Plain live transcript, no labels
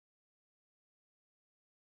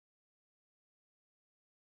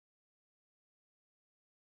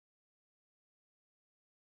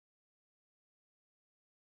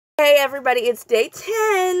Hey everybody, it's day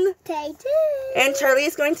 10. Day 10. And Charlie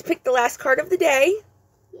is going to pick the last card of the day.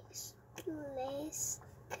 Yes, please.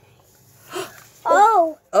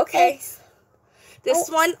 Oh. Okay. This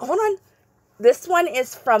one, hold on. This one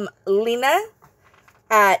is from Lena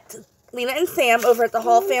and Sam over at the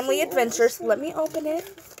DisFamily Adventures. Let me open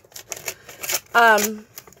it.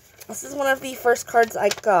 This is one of the first cards I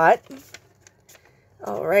got.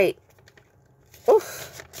 All right. Oof.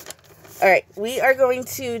 All right, we are going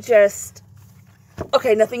to just,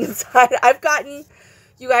 okay, nothing inside.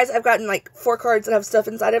 You guys, I've gotten like 4 cards that have stuff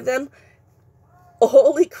inside of them.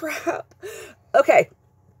 Holy crap. Okay,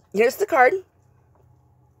 here's the card.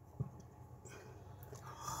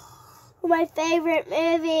 My favorite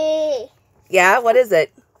movie. Yeah, what is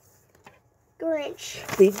it?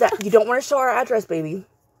 Grinch. Leave that. You don't want to show our address, baby.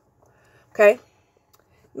 Okay?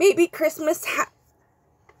 Maybe Christmas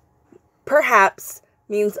perhaps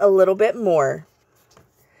means a little bit more.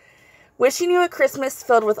 Wishing you a Christmas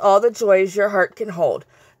filled with all the joys your heart can hold.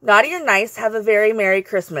 Naughty or nice, have a very Merry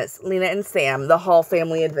Christmas. Lena and Sam, the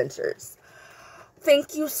DisFamily Adventures.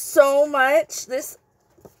 Thank you so much. This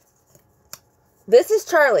is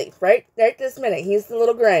Charlie, right this minute. He's the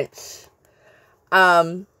little Grinch.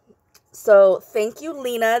 So thank you,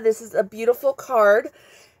 Lena. This is a beautiful card,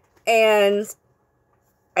 and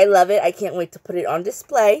I love it. I can't wait to put it on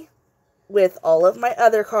display with all of my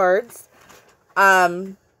other cards.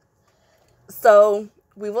 So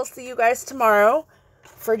we will see you guys tomorrow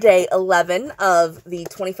for day 11 of the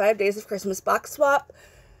 25 Days of Christmas box swap.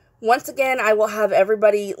 Once again, I will have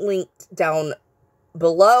everybody linked down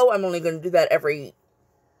below. I'm only going to do that every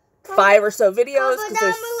 5 or so videos. Comment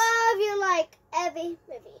down below if you like every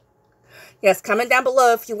movie. Yes, comment down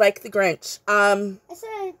below if you like the Grinch. I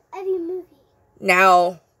said every movie.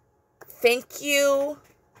 Now, thank you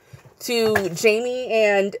to Jamie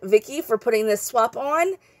and Vicki for putting this swap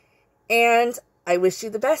on. And I wish you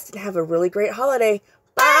the best and have a really great holiday.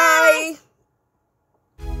 Bye!